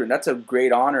children. That's a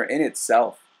great honor in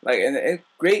itself. Like, and it's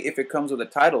great if it comes with a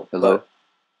title. Hello. But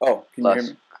oh, can you hear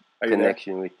Lost me? Are you there?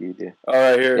 connection with you there. All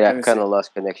right, here. Yeah, Let I me kind see. of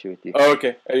lost connection with you. Oh,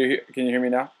 okay. Are you here? Can you hear me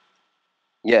now?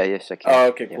 Yeah. Yes, I can. Oh,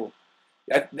 okay, Yeah. cool.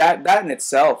 That in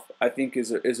itself, I think,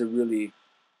 is a really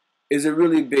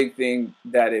big thing.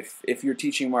 That if you're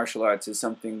teaching martial arts, is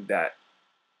something that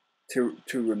to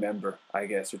remember, I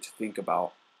guess, or to think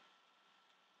about.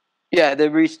 Yeah. The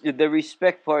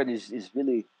respect part is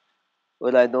really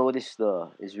what I noticed.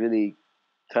 Is really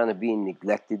kind of being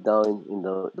neglected down in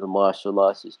the martial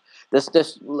arts. That's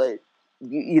like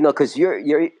because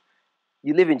you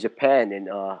live in Japan, and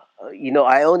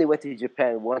I only went to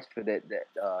Japan once for that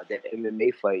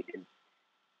MMA fight, and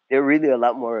they're really a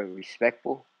lot more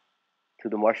respectful to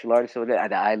the martial artists. So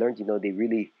that I learned, they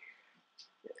really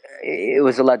it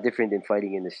was a lot different than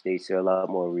fighting in the states. They're a lot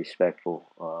more respectful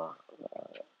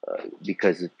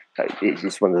because it's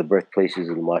just one of the birthplaces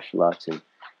of the martial arts, and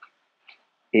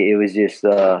it was just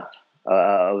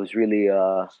I was really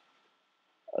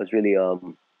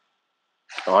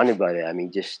honored by that. I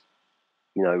mean, just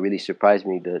it really surprised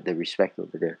me the respect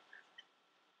over there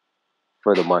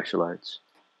for the martial arts.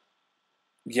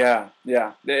 Yeah,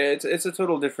 yeah. It's a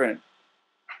total different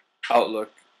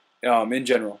outlook, in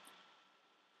general.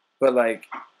 But like,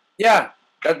 yeah,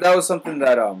 that was something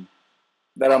that I'm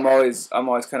always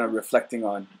kind of reflecting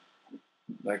on,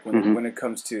 like Hmm. when it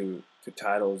comes to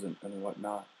titles and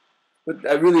whatnot. But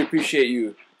I really appreciate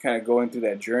you kind of going through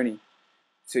that journey.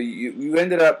 So you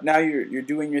ended up now you're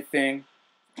doing your thing.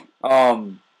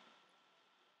 Um,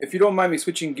 if you don't mind me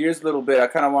switching gears a little bit, I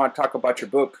kind of want to talk about your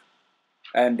book.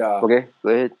 And Okay, go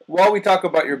ahead. while we talk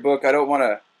about your book, I don't want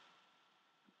to.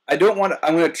 I'm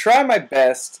going to try my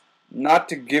best not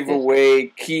to give Yes. away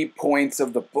key points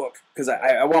of the book because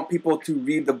I want people to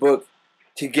read the book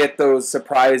to get those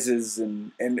surprises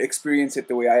and experience it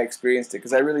the way I experienced it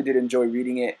because I really did enjoy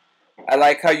reading it. I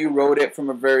like how you wrote it from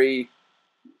a very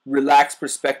relaxed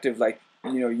perspective. Like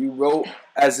you wrote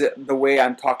the way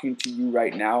I'm talking to you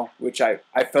right now, which I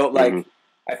felt Hmm.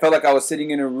 like I was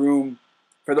sitting in a room.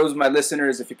 For those of my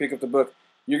listeners, if you pick up the book,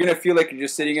 you're gonna feel like you're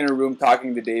just sitting in a room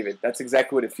talking to David. That's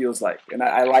exactly what it feels like, and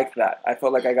I like that. I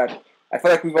felt like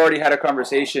we've already had a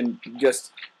conversation.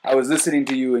 Just I was listening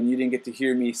to you, and you didn't get to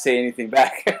hear me say anything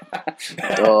back.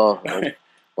 Oh, well,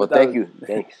 But that thank was, you.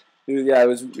 Thanks. yeah, it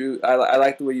was. I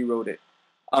like the way you wrote it.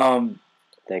 Um,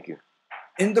 Thank you.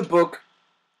 in the book,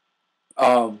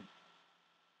 um,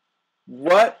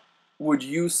 what would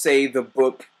you say the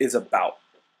book is about?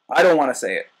 I don't want to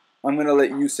say it. I'm going to let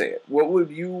you say it. What would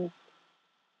you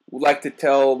like to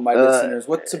tell my Uh, listeners?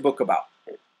 What's the book about?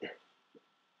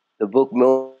 the book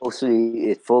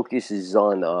mostly it focuses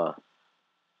on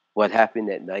what happened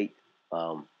at night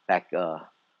back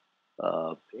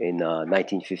in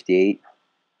 1958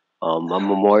 on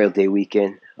Memorial Day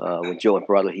weekend when Joe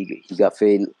Emperado he got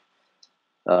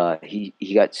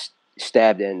he got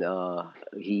stabbed and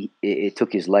it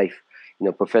took his life. You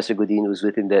know, Professor Godin was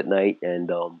with him that night, and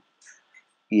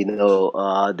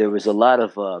there was a lot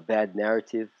of bad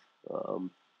narrative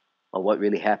um, on what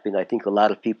really happened. I think a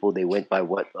lot of people they went by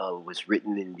what was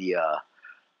written in the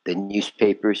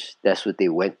newspapers. That's what they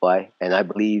went by, and I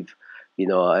believe.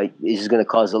 This is going to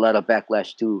cause a lot of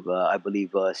backlash too. I believe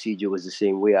CJ was the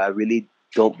same way. I really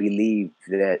don't believe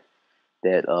that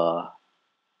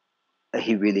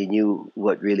he really knew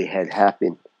what really had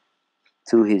happened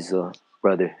to his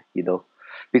brother,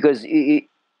 because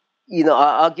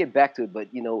I'll get back to it, but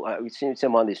since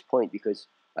I'm on this point, because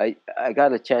I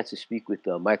got a chance to speak with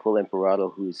Michael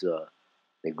Emperado, who's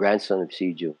the grandson of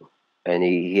Sijo, and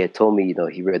he had told me,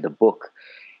 he read the book.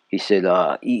 He said,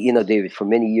 David, for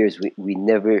many years we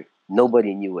never,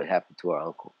 nobody knew what happened to our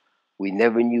uncle. We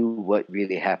never knew what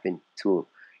really happened to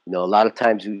him. A lot of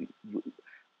times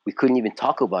we couldn't even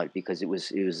talk about it because it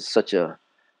was such a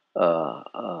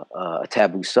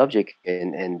taboo subject.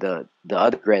 And the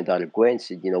other granddaughter Gwen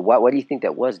said, what do you think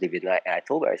that was, David? And I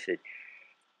told her, I said,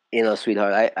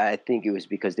 sweetheart, I think it was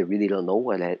because they really don't know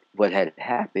what had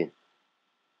happened.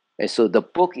 And so the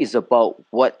book is about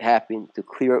what happened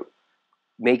to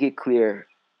make it clear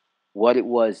what it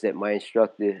was that my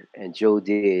instructor and Joe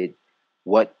did,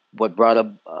 what brought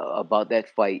up about that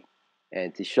fight,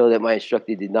 and to show that my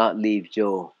instructor did not leave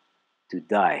Joe to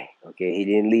die. Okay, he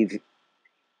didn't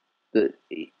the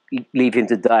leave him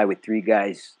to die with three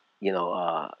guys,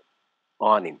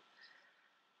 on him.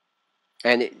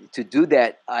 And to do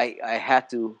that, I had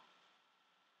to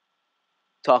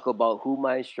talk about who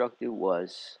my instructor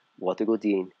was, Walter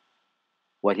Godin,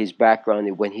 what his background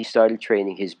and when he started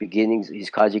training, his beginnings, his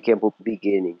Kaji Kempo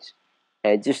beginnings,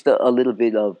 and just a little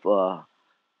bit of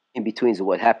in betweens of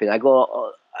what happened. I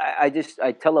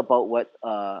tell about what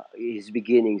his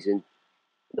beginnings and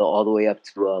all the way up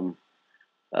to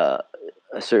uh,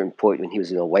 a certain point when he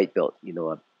was in a white belt.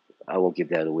 I won't give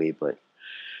that away, but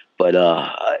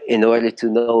in order to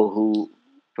know who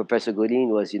Professor Godin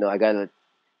was, I gotta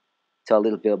tell a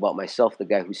little bit about myself, the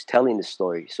guy who's telling the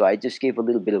story. So I just gave a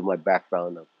little bit of my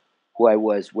background of who I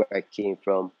was, where I came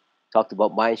from, talked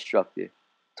about my instructor,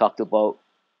 talked about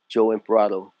Joe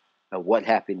Emperado and what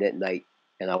happened that night.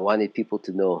 And I wanted people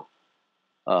to know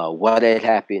what had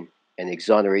happened and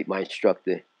exonerate my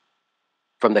instructor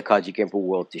from the Kaji Kempo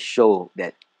world to show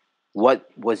that what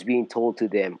was being told to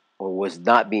them or was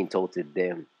not being told to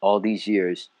them all these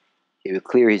years, it would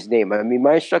clear his name. I mean,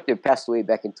 my instructor passed away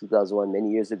back in 2001, many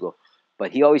years ago,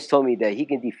 but he always told me that he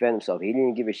can defend himself. He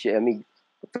didn't give a shit. I mean,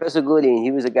 Professor Gooding,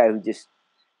 he was a guy who just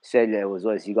said that it was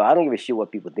what he go. I don't give a shit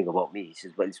what people think about me. He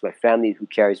says, but it's my family who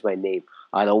carries my name.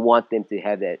 I don't want them to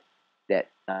have that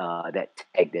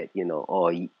tag that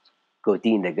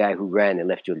Godin, the guy who ran and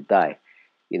left you to die.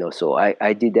 So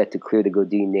I did that to clear the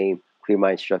Godin name, clear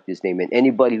my instructor's name, and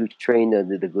anybody who trained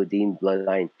under the Godin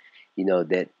bloodline,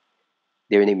 that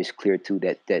their name is clear too.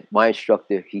 That my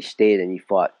instructor, he stayed and he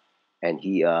fought, and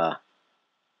he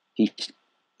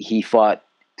he fought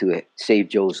to save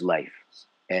Joe's life.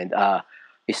 And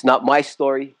it's not my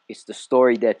story; it's the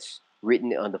story that's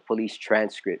written on the police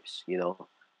transcripts. You know,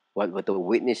 what the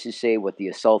witnesses say, what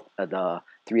the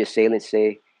three assailants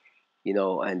say. You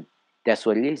know, and that's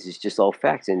what it is. It's just all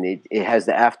facts, and it has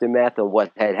the aftermath of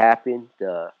what had happened,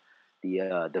 the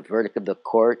verdict of the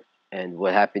court, and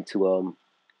what happened to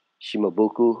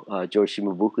Shimabuku, George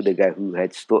Shimabuku, the guy who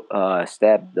had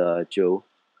stabbed Joe,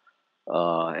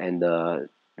 and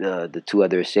the two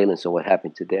other assailants, and what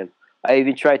happened to them. I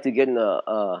even tried to get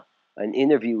an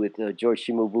interview with George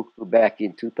Shimabuku back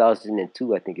in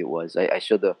 2002, I think it was. I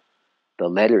showed the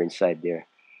letter inside there,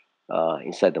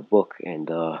 inside the book, and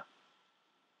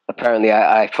apparently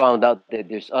I found out that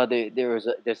there's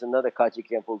another Kaji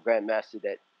Kempo Grandmaster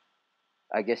that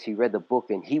I guess he read the book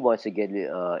and he wants to get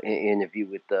an interview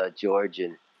with George,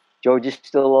 and George is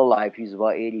still alive. He's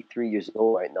about 83 years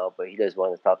old right now, but he doesn't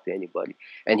want to talk to anybody,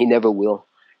 and he never will.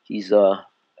 He's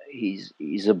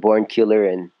he's a born killer,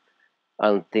 and I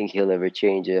don't think he'll ever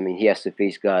change it. I mean, he has to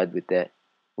face God with that,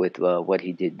 with what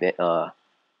he did, all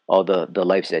the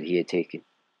lives that he had taken.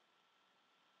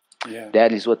 Yeah.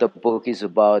 That is what the book is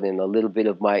about, and a little bit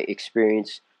of my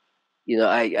experience. You know,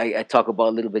 I talk about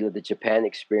a little bit of the Japan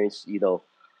experience. You know,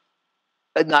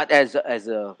 not as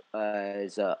a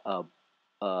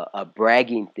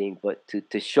bragging thing, but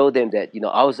to show them that, you know,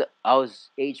 I was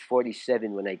age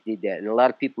 47 when I did that, and a lot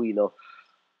of people,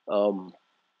 um,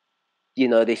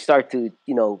 they start to,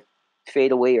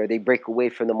 fade away, or they break away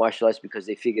from the martial arts because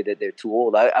they figure that they're too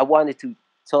old. I wanted to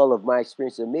tell of my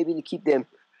experience, and maybe to keep them,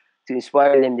 to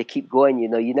inspire them to keep going. You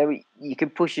know, you can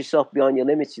push yourself beyond your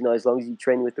limits. You know, as long as you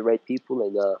train with the right people,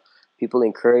 and people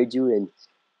encourage you, and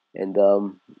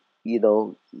you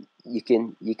know, you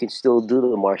can still do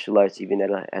the martial arts even at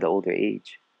an older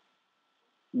age.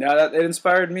 Now that it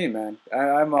inspired me, man.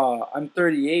 I'm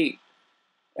 38,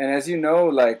 and as you know,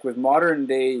 like with modern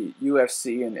day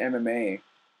UFC and MMA,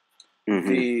 Hmm.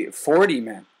 the 40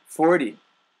 man, 40.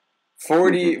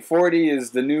 40, Hmm. 40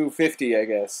 is the new 50, I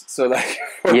guess. So like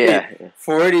 40, Yeah,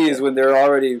 40 is when they're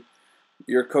already,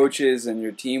 your coaches and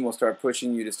your team will start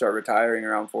pushing you to start retiring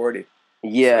around 40. So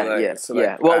yeah, like yeah, so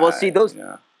yeah. like Well, see, those,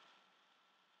 yeah.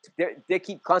 they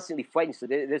keep constantly fighting, so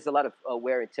there's a lot of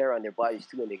wear and tear on their bodies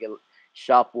too, and they get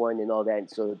shop worn and all that. And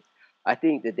so I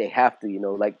think that they have to,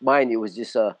 like mine, it was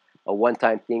just a one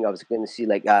time thing. I was going to see,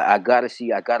 like, I gotta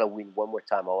win one more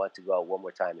time. I want to go out one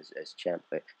more time as champ.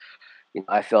 But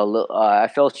I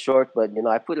fell short, but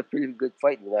I put a pretty good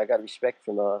fight. I got respect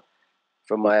from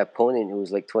my opponent, who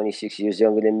was like 26 years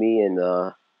younger than me, and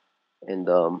the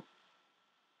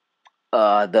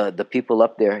people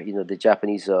up there, the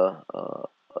Japanese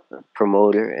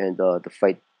promoter, and the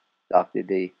fight doctor,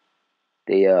 they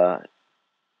uh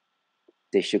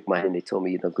they shook my hand. They told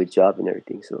me, good job and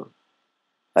everything. So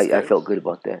It's I good. felt good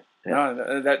about that. Yeah.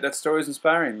 No, that story is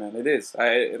inspiring, man. It is.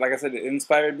 Like I said, it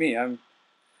inspired me. I'm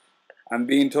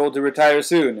being told to retire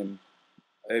soon, and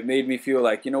it made me feel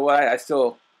like, you know what, I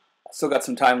still got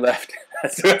some time left. I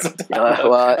still got some time left.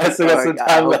 Well, I still all got right. some I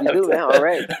time hope you left. do, man. All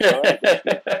right, all right.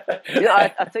 That's good.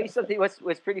 I'll tell you something.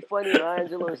 What's pretty funny,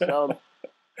 Angelo, is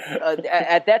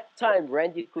at that time,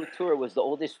 Randy Couture was the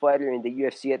oldest fighter in the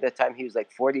UFC at that time. He was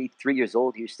like 43 years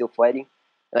old. He was still fighting.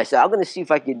 And I said, I'm going to see if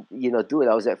I can, do it.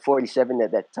 I was at 47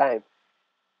 at that time.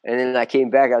 And then I came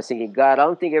back. I was thinking, God, I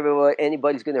don't think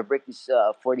anybody's going to break this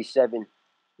 47,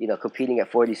 competing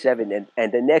at 47.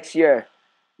 And the next year,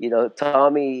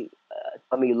 Tommy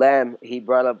Lamb, he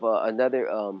brought up another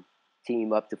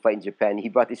team up to fight in Japan. He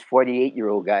brought this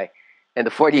 48-year-old guy, and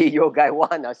the 48-year-old guy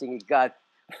won. I was thinking, God,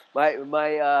 my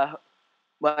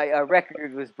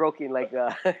record was broken, like,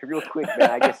 real quick,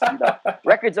 man. I guess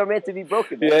records are meant to be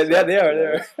broken, man. Yeah, yeah, So they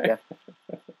are. yeah,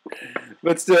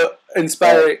 But still yeah,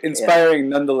 inspiring, yeah. inspiring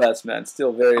nonetheless, man.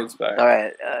 Still very inspiring. All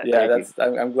right, Yeah, thank you.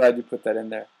 that's. I'm glad you put that in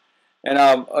there. And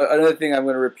another thing I'm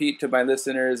going to repeat to my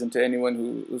listeners and to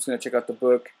anyone who's going to check out the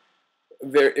book,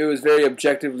 it was very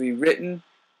objectively written.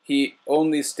 He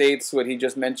only states what he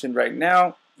just mentioned right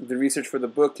now. The research for the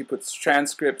book, he puts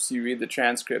transcripts. You read the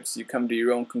transcripts. You come to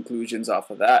your own conclusions off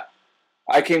of that.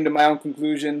 I came to my own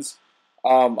conclusions.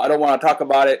 I don't want to talk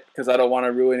about it because I don't want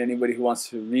to ruin anybody who wants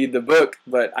to read the book.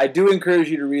 But I do encourage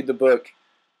you to read the book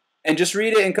and just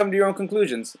read it and come to your own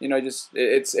conclusions.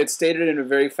 It's stated in a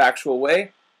very factual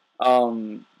way.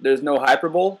 There's no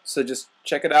hyperbole, so just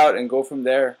check it out and go from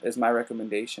there is my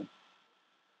recommendation.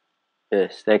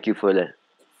 Yes, thank you for that.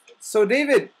 So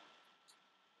David,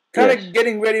 kind Yes. of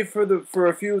getting ready for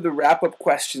a few of the wrap up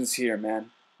questions here,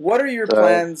 man. What are your All right.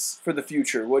 plans for the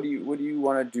future? What do you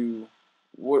want to do?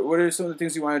 What are some of the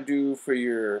things you want to do for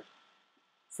your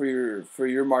for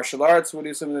your martial arts? What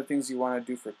are some of the things you want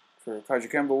to do for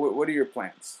Kajikembo? What are your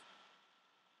plans?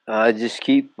 Just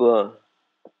keep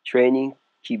training,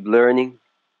 keep learning,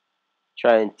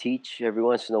 try and teach every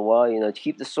once in a while. You know, to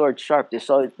keep the sword sharp. That's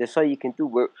all you can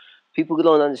do. People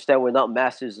don't understand. We're not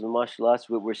masters of the martial arts.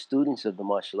 We're students of the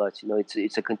martial arts. You know,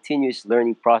 it's a continuous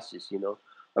learning process. You know,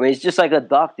 I mean, it's just like a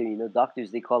doctor. You know,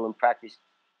 doctors, they call them practice.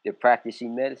 They're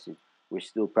practicing medicine. We're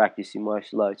still practicing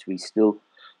martial arts. We still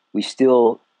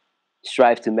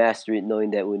strive to master it,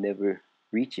 knowing that we'll never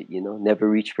reach it. You know, never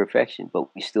reach perfection,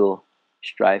 but we still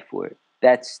strive for it.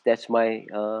 That's my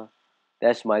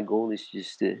goal, is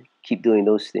just to keep doing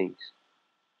those things.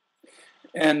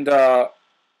 And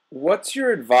what's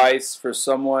your advice for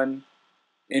someone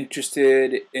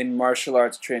interested in martial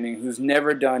arts training who's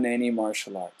never done any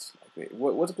martial arts? Like,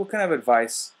 what kind of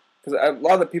advice? Because a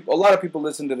lot of people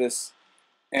listen to this,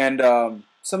 and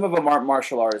some of them aren't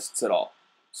martial artists at all.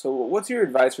 So, what's your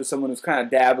advice for someone who's kind of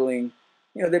dabbling?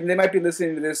 You know, they might be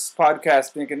listening to this podcast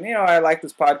thinking, you know, I like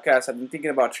this podcast. I've been thinking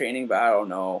about training, but I don't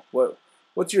know.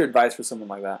 What's your advice for someone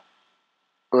like that?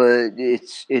 Well,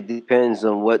 it depends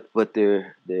on what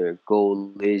their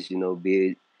goal is. You know,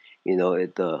 be it, you know,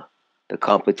 at the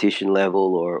competition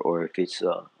level, or if it's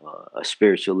a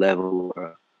spiritual level,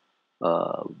 or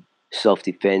self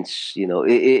defense. You know,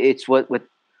 it's what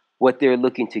they're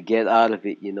looking to get out of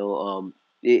it. You know,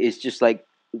 it's just like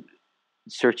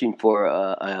searching for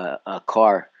a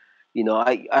car. You know,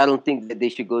 I don't think that they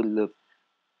should go to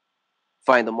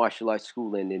find a martial arts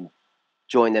school and then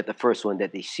join at the first one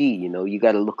that they see. You know, you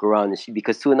got to look around and see,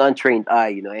 because to an untrained eye,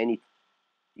 you know, anything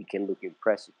can look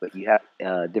impressive. But you have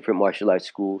different martial arts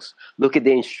schools. Look at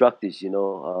the instructors. You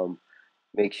know,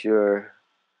 make sure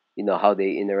you know how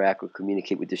they interact or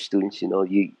communicate with their students. You know,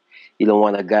 you don't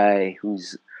want a guy who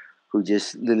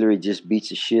just literally just beats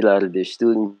the shit out of their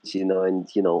students. You know, and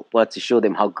you know wants to show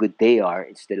them how good they are,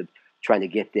 instead of trying to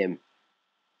get them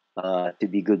to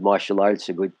be good martial arts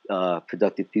or good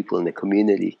productive people in the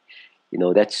community. You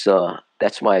know, that's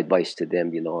my advice to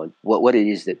them. You know, and what it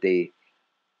is that they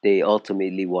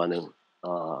ultimately want to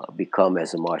become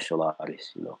as a martial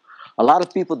artist. You know, a lot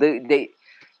of people they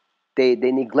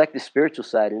neglect the spiritual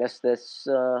side, and that's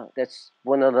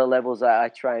one of the levels I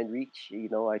try and reach. You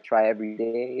know, I try every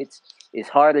day. It's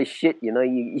hard as shit. You know,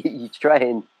 you try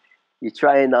and you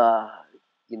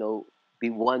know, be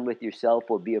one with yourself,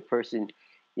 or be a person,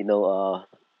 you know,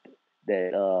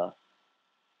 that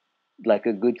like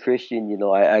a good Christian. You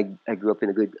know, I grew up in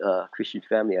a good Christian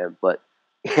family, but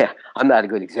yeah, I'm not a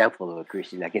good example of a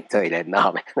Christian. I can tell you that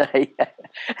now, man.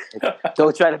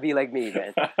 Don't try to be like me,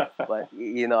 man. But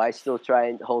you know, I still try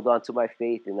and hold on to my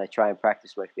faith, and I try and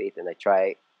practice my faith, and I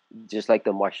try, just like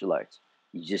the martial arts.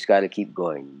 You just got to keep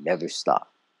going, never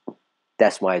stop.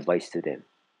 That's my advice to them.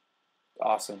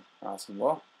 Awesome.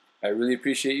 Well, I really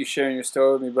appreciate you sharing your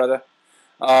story with me, brother.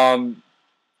 Um,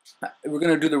 we're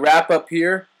gonna do the wrap up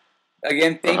here.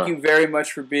 Again, thank you very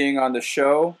much for being on the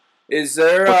show. Is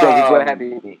there Well, thank you for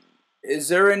having me. is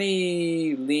there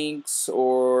any links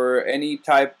or any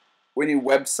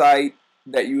website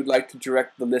that you would like to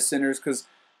direct the listeners? Because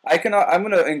I'm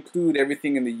gonna include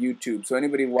everything in the YouTube. So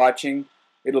anybody watching,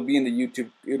 it'll be in the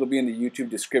YouTube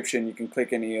description. You can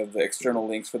click any of the external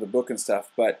links for the book and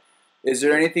stuff. But is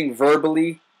there anything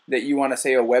verbally that you want to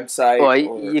say, a website? Well,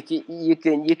 Or you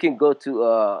can go to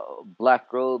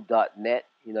blackrobe.net.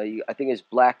 You know, I think it's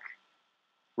Black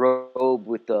Robe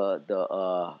with the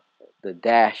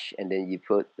dash, and then you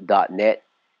put .net.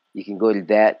 You can go to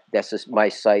that. That's just my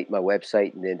site, my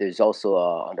website, and then there's also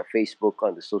on the Facebook,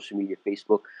 on the social media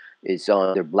Facebook, it's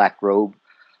under Black Robe.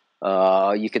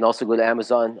 You can also go to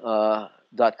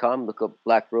Amazon.com, look up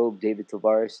Black Robe David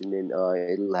Tavares, and then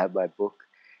it'll have my book.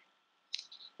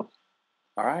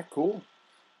 all right, cool.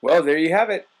 Well, there you have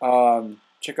it.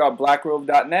 Check out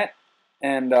blackrobe.net.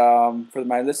 And for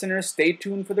my listeners, stay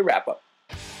tuned for the wrap-up.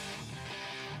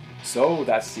 So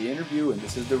that's the interview, and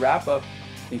this is the wrap-up.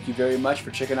 Thank you very much for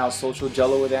checking out Social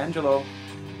Jello with Angelo.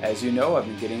 As you know, I've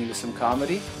been getting into some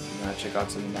comedy. If you want to check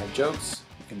out some of my jokes,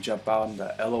 you can jump on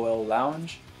the LOL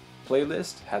Lounge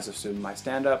playlist. Has some of my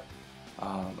stand-up.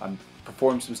 I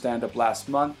performed some stand-up last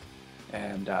month,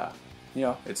 and you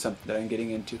know, it's something that I'm getting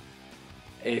into.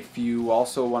 If you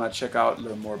also want to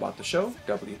learn more about the show,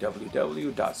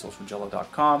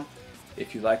 www.socialjello.com.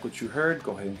 If you like what you heard,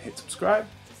 go ahead and hit subscribe.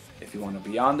 If you want to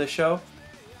be on the show,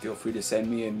 feel free to send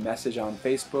me a message on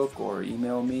Facebook or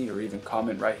email me or even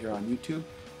comment right here on YouTube,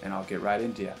 and I'll get right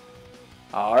into you.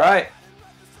 All right.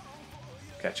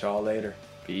 Catch y'all later.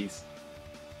 Peace.